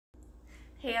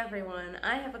Hey everyone,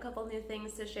 I have a couple new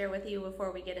things to share with you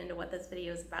before we get into what this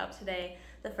video is about today.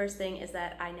 The first thing is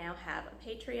that I now have a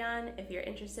Patreon. If you're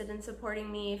interested in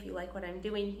supporting me, if you like what I'm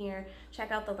doing here, check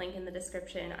out the link in the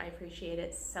description. I appreciate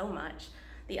it so much.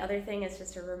 The other thing is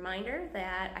just a reminder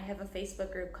that I have a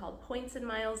Facebook group called Points and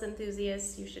Miles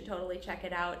Enthusiasts. You should totally check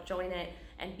it out, join it,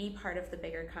 and be part of the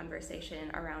bigger conversation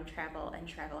around travel and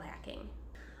travel hacking.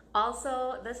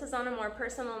 Also, this is on a more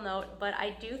personal note, but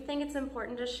I do think it's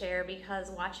important to share because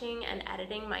watching and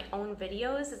editing my own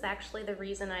videos is actually the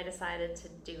reason I decided to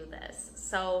do this.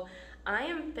 So I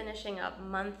am finishing up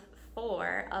month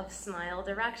 4 of Smile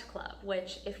Direct Club,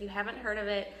 which, if you haven't heard of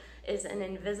it, is an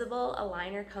invisible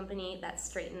aligner company that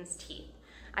straightens teeth.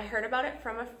 I heard about it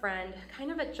from a friend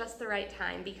kind of at just the right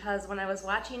time because when I was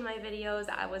watching my videos,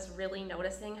 I was really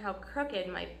noticing how crooked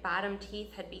my bottom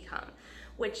teeth had become,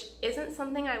 which isn't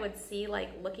something I would see like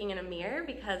looking in a mirror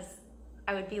because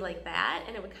I would be like that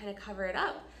and it would kind of cover it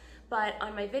up. But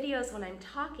on my videos when I'm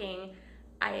talking,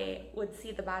 I would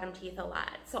see the bottom teeth a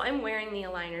lot. So I'm wearing the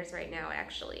aligners right now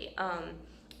actually.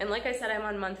 And like I said, I'm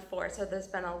on month 4, so there's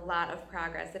been a lot of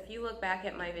progress. If you look back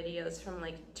at my videos from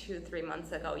like 2-3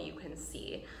 months ago, you can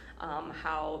see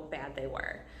how bad they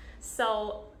were.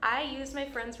 So I used my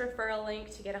friend's referral link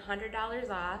to get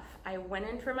 $100 off. I went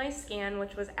in for my scan,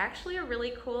 which was actually a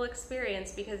really cool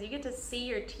experience because you get to see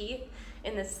your teeth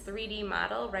in this 3D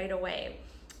model right away.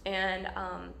 And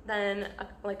then a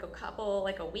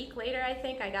week later, I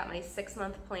think, I got my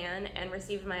 6-month plan and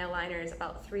received my aligners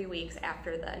about 3 weeks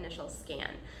after the initial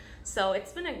scan. So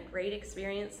it's been a great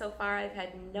experience so far. I've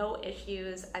had no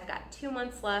issues. I've got 2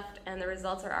 months left and the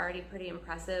results are already pretty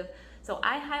impressive. So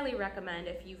I highly recommend,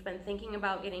 if you've been thinking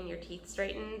about getting your teeth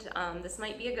straightened, this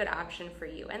might be a good option for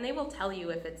you. And they will tell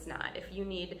you if it's not. If you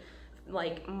need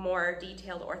like more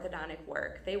detailed orthodontic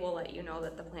work, they will let you know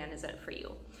that the plan isn't for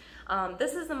you.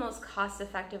 This is the most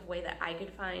cost-effective way that I could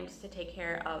find to take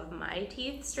care of my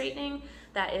teeth straightening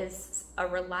that is a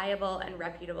reliable and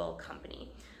reputable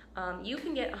company. You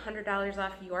can get $100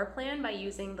 off your plan by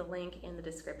using the link in the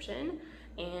description,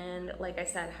 and like I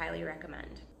said, highly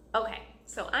recommend. Okay,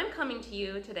 so I'm coming to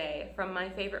you today from my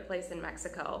favorite place in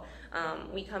Mexico.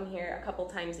 We come here a couple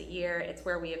times a year. It's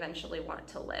where we eventually want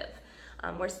to live.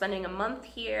 We're spending a month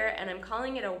here and I'm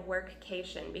calling it a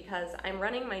workcation because I'm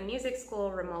running my music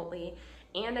school remotely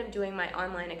and I'm doing my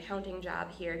online accounting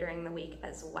job here during the week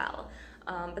as well.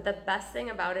 But the best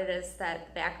thing about it is that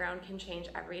the background can change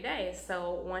every day.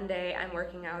 So one day I'm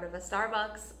working out of a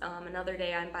Starbucks, another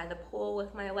day I'm by the pool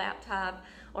with my laptop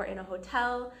or in a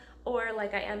hotel, or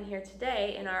like I am here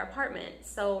today in our apartment.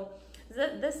 So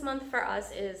this month for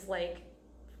us is like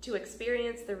to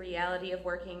experience the reality of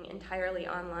working entirely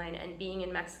online and being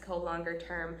in Mexico longer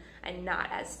term and not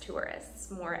as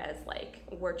tourists, more as like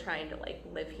we're trying to like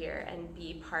live here and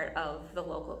be part of the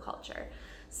local culture.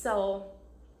 So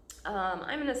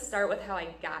I'm gonna start with how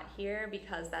I got here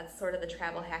because that's sort of the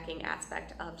travel hacking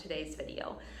aspect of today's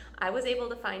video. I was able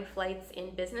to find flights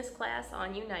in business class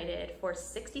on United for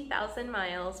 60,000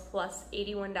 miles plus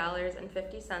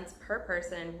 $81.50 per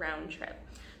person round trip.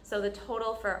 So the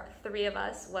total for 3 of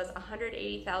us was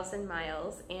 180,000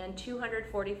 miles and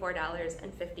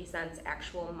 $244.50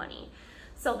 actual money.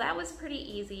 So that was pretty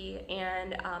easy,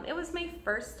 and it was my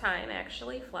first time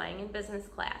actually flying in business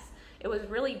class. It was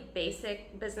really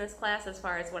basic business class as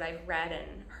far as what I've read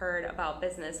and heard about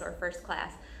business or first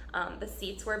class. The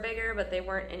seats were bigger, but they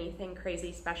weren't anything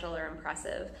crazy special or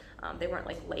impressive. They weren't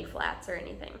like lay flats or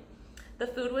anything. The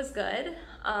food was good.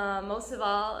 Most of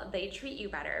all, they treat you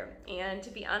better. And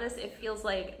to be honest, it feels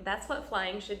like that's what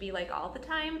flying should be like all the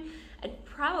time, and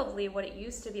probably what it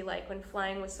used to be like when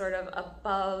flying was sort of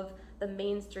above the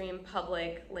mainstream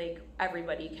public, like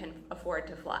everybody can afford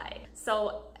to fly.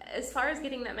 So as far as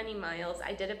getting that many miles,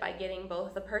 I did it by getting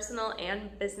both the personal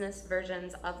and business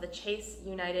versions of the Chase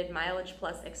United Mileage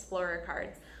Plus Explorer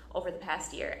cards over the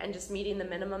past year and just meeting the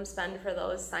minimum spend for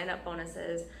those sign-up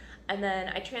bonuses. And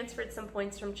then I transferred some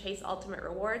points from Chase Ultimate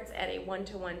Rewards at a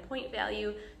 1-to-1 point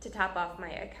value to top off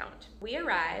my account. We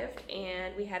arrived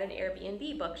and we had an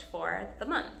Airbnb booked for the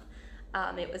month.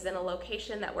 It was in a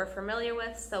location that we're familiar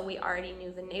with, so we already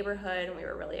knew the neighborhood and we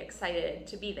were really excited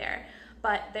to be there.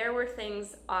 But there were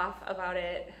things off about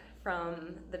it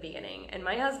from the beginning. And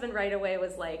my husband right away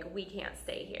was like, we can't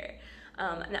stay here.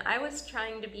 And I was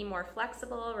trying to be more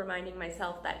flexible, reminding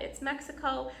myself that it's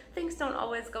Mexico. Things don't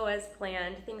always go as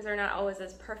planned. Things are not always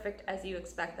as perfect as you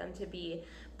expect them to be.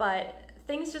 But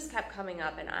things just kept coming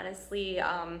up. And honestly,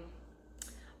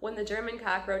 when the German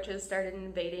cockroaches started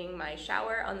invading my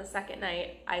shower on the second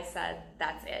night, I said,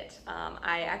 that's it.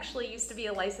 I actually used to be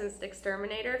a licensed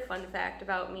exterminator, fun fact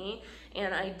about me,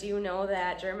 and I do know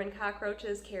that German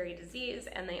cockroaches carry disease,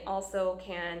 and they also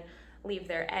can leave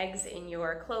their eggs in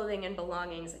your clothing and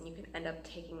belongings, and you can end up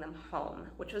taking them home,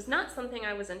 which was not something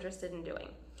I was interested in doing.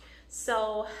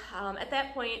 So at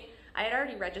that point, I had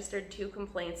already registered 2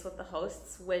 complaints with the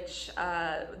hosts, which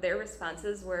their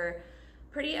responses were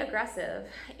pretty aggressive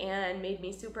and made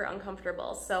me super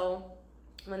uncomfortable. So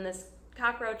when this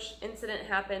cockroach incident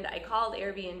happened, I called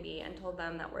Airbnb and told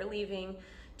them that we're leaving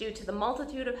due to the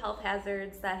multitude of health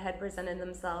hazards that had presented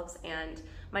themselves, and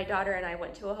my daughter and I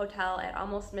went to a hotel at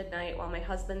almost midnight while my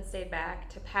husband stayed back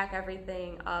to pack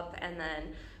everything up and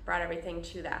then brought everything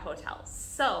to that hotel.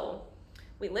 So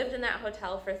we lived in that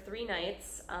hotel for 3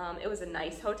 nights. It was a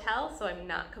nice hotel, so I'm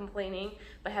not complaining,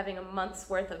 but having a month's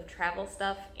worth of travel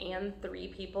stuff and 3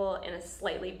 people in a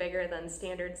slightly bigger than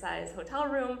standard size hotel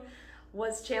room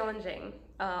was challenging.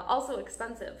 Also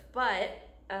expensive, but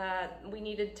we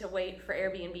needed to wait for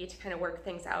Airbnb to kind of work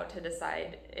things out to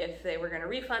decide if they were going to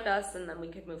refund us, and then we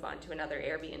could move on to another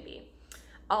Airbnb.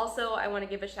 Also, I want to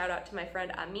give a shout out to my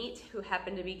friend Amit, who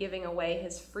happened to be giving away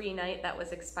his free night that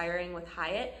was expiring with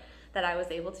Hyatt that I was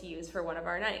able to use for one of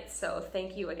our nights. So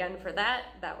thank you again for that.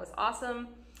 That was awesome.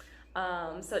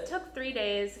 So it took 3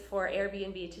 days for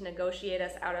Airbnb to negotiate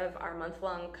us out of our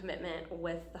month-long commitment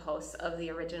with the hosts of the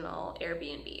original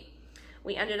Airbnb.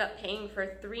 We ended up paying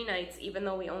for 3 nights, even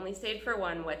though we only stayed for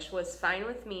 1, which was fine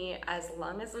with me as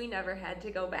long as we never had to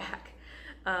go back.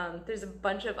 There's a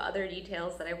bunch of other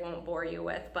details that I won't bore you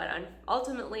with, but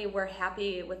ultimately we're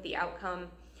happy with the outcome.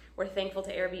 We're thankful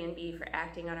to Airbnb for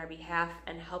acting on our behalf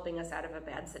and helping us out of a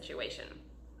bad situation.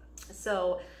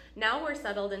 So now we're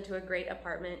settled into a great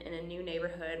apartment in a new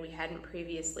neighborhood we hadn't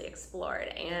previously explored,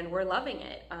 and we're loving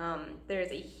it.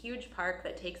 There's a huge park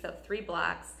that takes up 3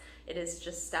 blocks. It is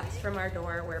just steps from our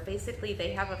door, where basically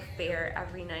they have a fair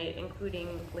every night,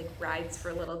 including like rides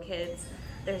for little kids.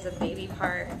 There's a baby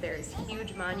park, there's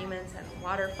huge monuments and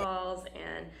waterfalls,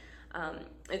 and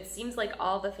it seems like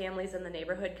all the families in the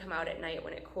neighborhood come out at night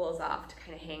when it cools off to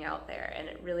kind of hang out there, and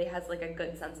it really has like a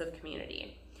good sense of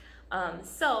community.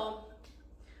 So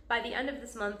by the end of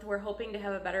this month, we're hoping to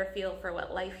have a better feel for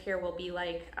what life here will be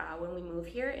like when we move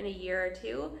here in a year or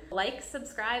 2. Like,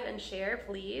 subscribe, and share,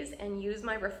 please, and use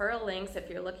my referral links if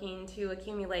you're looking to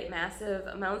accumulate massive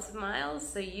amounts of miles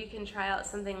so you can try out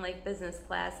something like business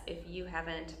class if you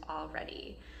haven't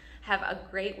already. Have a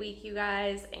great week, you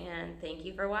guys, and thank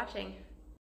you for watching.